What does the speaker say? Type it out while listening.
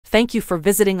Thank you for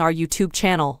visiting our YouTube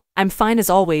channel. I'm fine as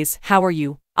always, how are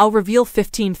you? I'll reveal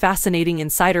 15 fascinating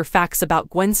insider facts about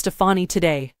Gwen Stefani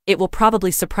today. It will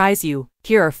probably surprise you.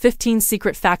 Here are 15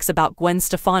 secret facts about Gwen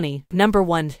Stefani. Number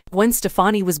 1. Gwen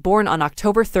Stefani was born on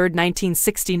October 3,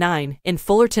 1969, in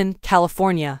Fullerton,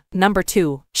 California. Number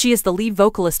 2. She is the lead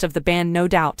vocalist of the band No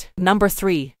Doubt. Number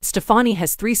 3. Stefani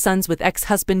has 3 sons with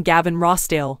ex-husband Gavin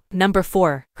Rossdale. Number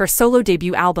 4. Her solo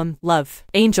debut album, Love,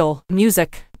 Angel,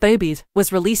 Music, Babies,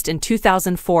 was released in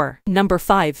 2004. Number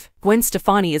 5. Gwen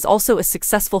Stefani is also a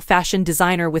successful fashion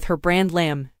designer with her brand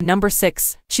Lamb. Number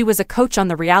 6. She was a coach on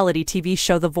the reality TV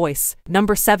show The Voice.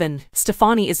 Number 7.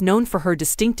 Stefani is known for her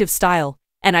distinctive style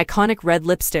and iconic red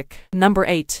lipstick. Number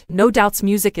 8. No Doubt's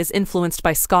music is influenced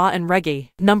by ska and reggae.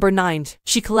 Number 9.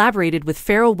 She collaborated with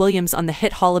Pharrell Williams on the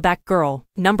hit Hollaback Girl.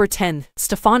 Number 10.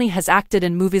 Stefani has acted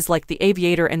in movies like The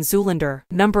Aviator and Zoolander.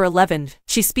 Number 11.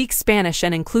 She speaks Spanish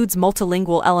and includes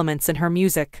multilingual elements in her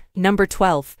music. Number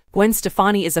 12. Gwen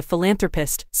Stefani is a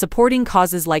philanthropist, supporting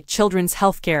causes like children's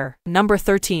healthcare. Number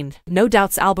 13. No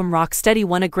Doubt's album Rock Steady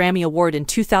won a Grammy Award in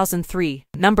 2003.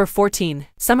 Number 14.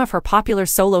 Some of her popular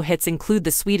solo hits include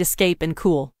The Sweet Escape and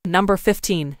Cool. Number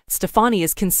 15. Stefani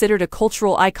is considered a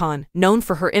cultural icon, known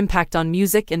for her impact on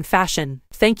music and fashion.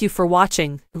 Thank you for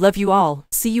watching. Love you all.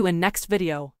 See you in next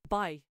video. Bye.